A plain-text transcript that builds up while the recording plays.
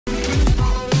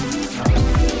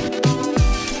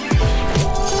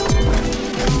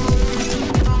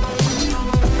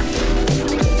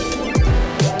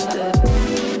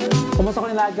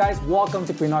that, guys? Welcome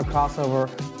to Pinoy Crossover.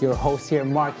 Your host here,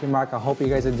 Mark. I hope you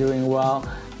guys are doing well.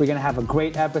 We're gonna have a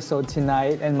great episode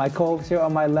tonight. And my co-host here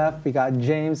on my left, we got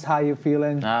James. How you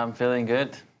feeling? I'm feeling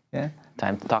good. Yeah.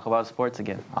 Time to talk about sports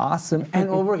again. Awesome. And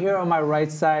over here on my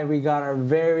right side, we got our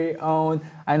very own.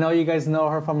 I know you guys know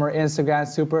her from her Instagram,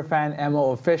 Superfan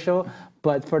MO Official.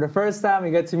 But for the first time,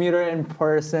 you get to meet her in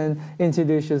person.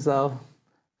 Introduce yourself.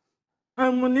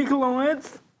 I'm Monique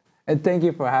Lawrence. And thank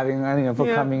you for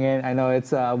coming in. I know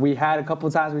it's we had a couple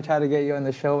times we tried to get you on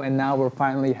the show, and now we'll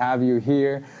finally have you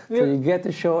here. So you get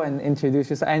to show and introduce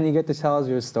yourself, and you get to tell us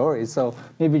your story. So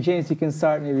maybe James, you can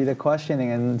start maybe the questioning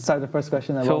and start the first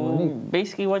question about Monique. So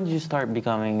basically, when did you start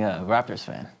becoming a Raptors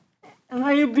fan?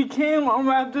 I became a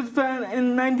Raptors fan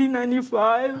in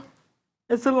 1995.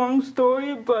 It's a long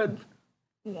story, but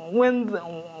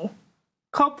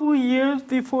couple years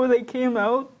before they came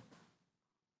out,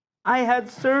 I had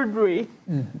surgery,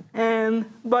 and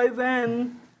by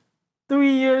then,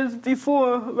 3 years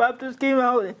before Raptors came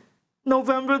out,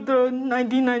 November 3rd,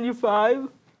 1995,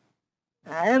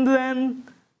 and then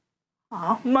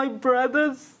my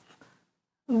brothers,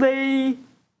 they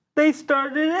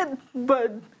started it,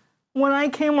 but when I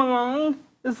came along,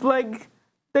 it's like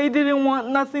they didn't want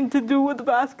nothing to do with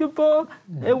basketball.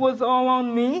 It was all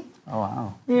on me. Oh,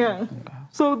 wow. Yeah. Okay.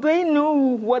 So they knew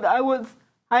what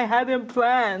I hadn't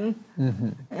planned,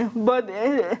 but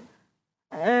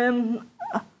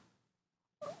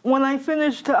when I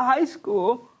finished high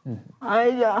school,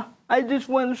 I just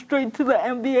went straight to the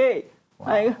NBA.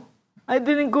 Wow. I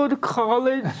didn't go to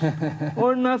college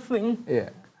or nothing.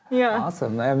 Yeah. Yeah.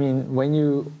 Awesome. I mean,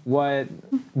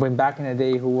 when back in the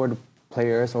day, who were the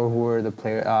players, or who were the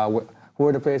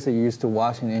players that you used to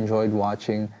watch and enjoyed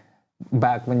watching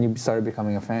back when you started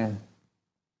becoming a fan?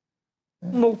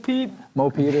 Mo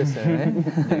Peterson, right?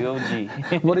 The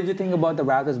OG. What did you think about the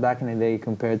Raptors back in the day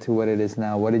compared to what it is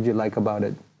now? What did you like about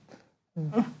it?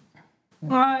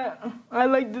 I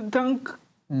like the dunk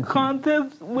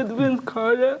contest with Vince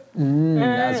Carter.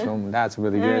 That's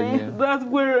really good. Yeah. That's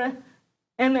where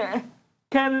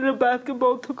Canada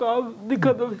basketball took off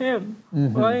because of him,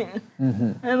 right?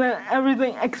 And then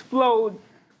everything exploded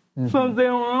from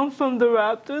there on, from the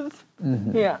Raptors.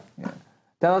 Yeah.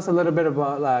 Tell us a little bit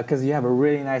about, because you have a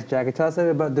really nice jacket. Tell us a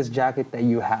little bit about this jacket that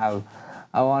you have.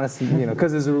 I want to see,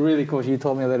 because it's really cool. You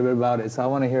told me a little bit about it, so I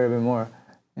want to hear a bit more.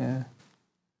 Yeah.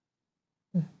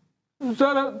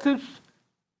 Shout out to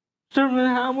Sherman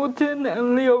Hamilton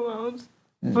and Leo Rounds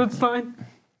for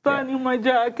signing my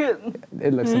jacket.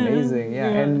 It looks amazing, yeah.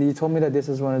 And you told me that this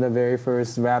is one of the very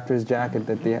first Raptors jacket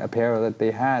apparel that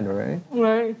they had, right?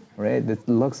 Right. Right. It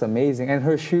looks amazing, and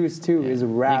her shoes too is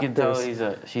Raptors. You can tell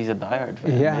she's a diehard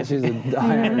fan. Yeah, she's a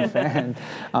diehard fan.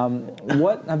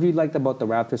 What have you liked about the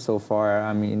Raptors so far?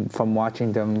 I mean, from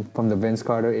watching them from the Vince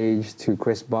Carter age to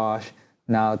Chris Bosh,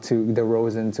 now to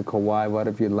DeRozan to Kawhi. What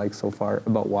have you liked so far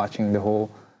about watching the whole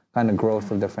kind of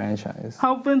growth of the franchise?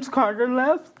 How Vince Carter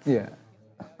left? Yeah.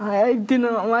 I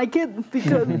didn't like it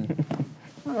because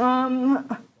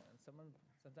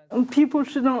people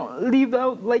shouldn't leave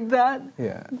out like that.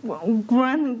 Yeah.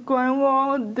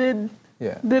 Grandwall did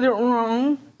it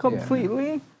wrong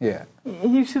completely. Yeah.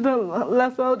 He should have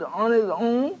left out on his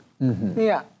own.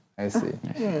 Yeah. I see.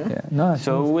 Yeah. No.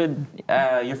 So with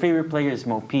your favorite player is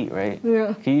Mo Pete, right?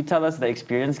 Yeah. Can you tell us the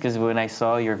experience? Because when I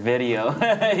saw your video,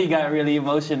 he got really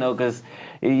emotional because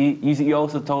you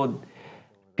also told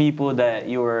people that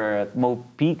you were a Mo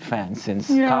Pete fan since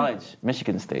college,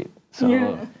 Michigan State.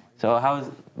 So how's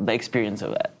the experience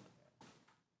of that?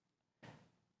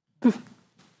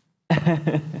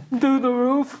 Through the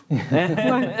roof.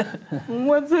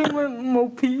 Once I went Mo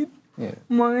Pete,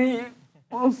 my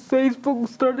Facebook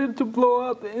started to blow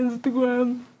up,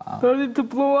 Instagram started to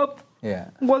blow up. Yeah.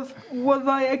 Was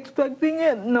I expecting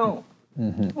it? No.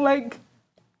 Like,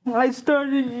 I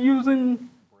started using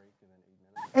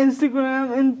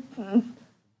Instagram in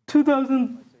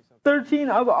 2013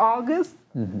 of August.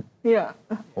 Yeah.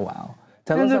 Wow.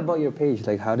 Tell us about your page.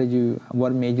 Like,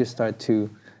 what made you start to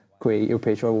create your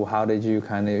page, or how did you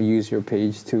kind of use your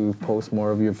page to post more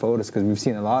of your photos? Because we've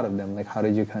seen a lot of them. Like, how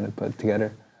did you kind of put it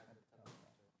together?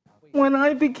 When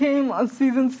I became a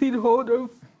season seat holder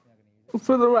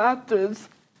for the Raptors,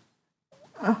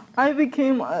 I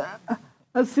became a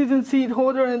season seat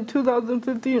holder in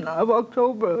 2015 of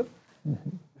October.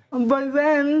 And by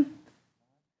then,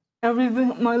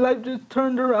 my life just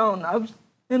turned around. I was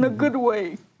in a good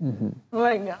way.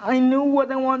 Like, I knew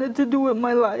what I wanted to do with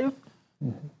my life.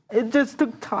 It just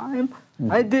took time.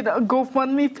 I did a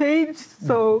GoFundMe page,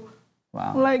 so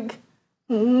like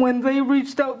when they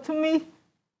reached out to me,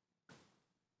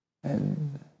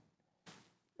 and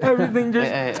everything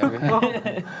just took off.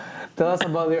 Tell us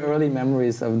about the early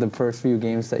memories of the first few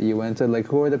games that you went to. Like,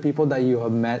 who are the people that you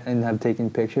have met and have taken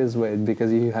pictures with?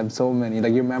 Because you have so many,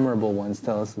 like your memorable ones.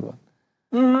 Tell us about.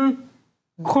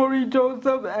 Corey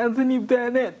Joseph, Anthony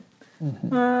Bennett,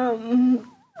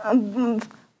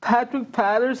 Patrick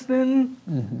Patterson.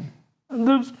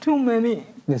 There's too many.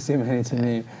 There's too many to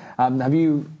name. Have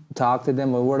you talked to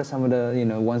them, or what are some of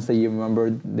the ones that you remember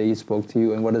they spoke to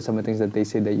you, and what are some of the things that they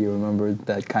say that you remember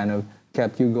that kind of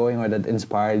kept you going or that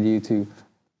inspired you to?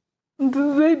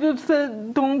 They just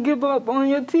said, don't give up on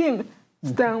your team.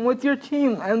 Stand with your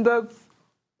team. And that's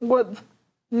what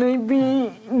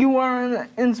maybe you are an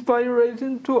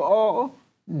inspiration to all.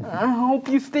 I hope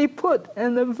you stay put.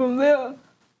 And then from there,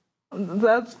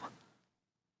 that's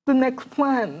the next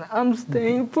plan. I'm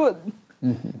staying put.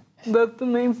 That's the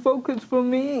main focus for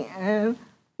me, and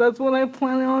that's what I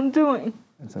plan on doing.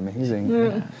 That's amazing.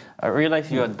 Yeah. I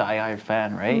realize you're a die-hard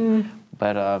fan, right?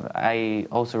 But I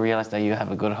also realized that you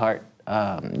have a good heart.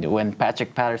 When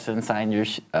Patrick Patterson signed your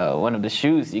one of the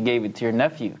shoes, you gave it to your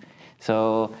nephew.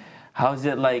 So how's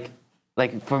it like?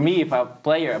 Like for me, if a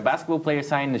basketball player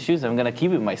signed the shoes, I'm gonna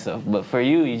keep it myself. But for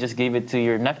you, you just gave it to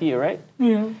your nephew, right?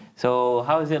 Yeah. So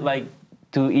how is it like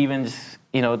to even just,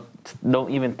 don't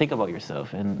even think about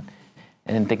yourself and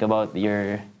think about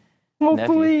your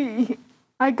Hopefully, nephew?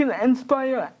 I can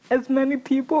inspire as many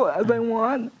people as I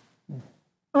want.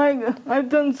 Like, I've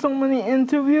done so many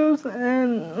interviews,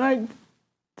 and like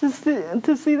to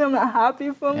see them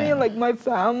happy for me, like my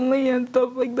family and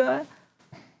stuff like that.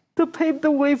 To pave the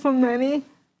way for many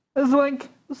is like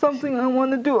something I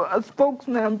want to do. A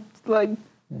spokesman, like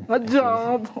a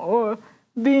job or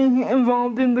being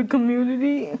involved in the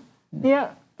community.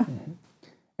 Yeah.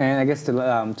 And I guess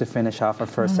to finish off our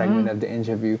first segment of the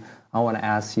interview, I want to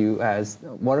ask you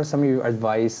what are some of your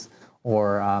advice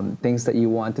or things that you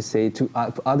want to say to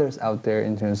others out there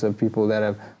in terms of people that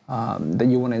have that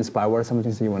you want to inspire? What are some of the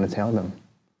things that you want to tell them?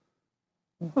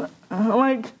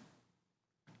 Like,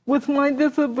 with my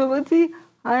disability,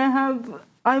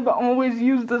 I've always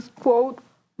used this quote: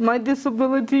 "My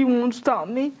disability won't stop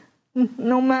me,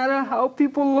 no matter how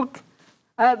people look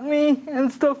at me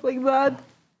and stuff like that."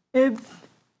 It's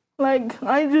like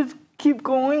I just keep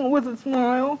going with a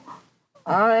smile.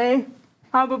 I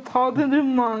have a positive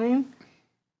mind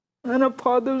and a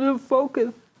positive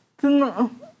focus to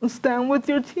stand with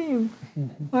your team.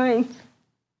 Like,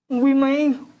 we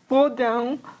may fall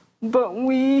down, but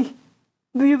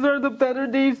these are the better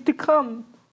days to come.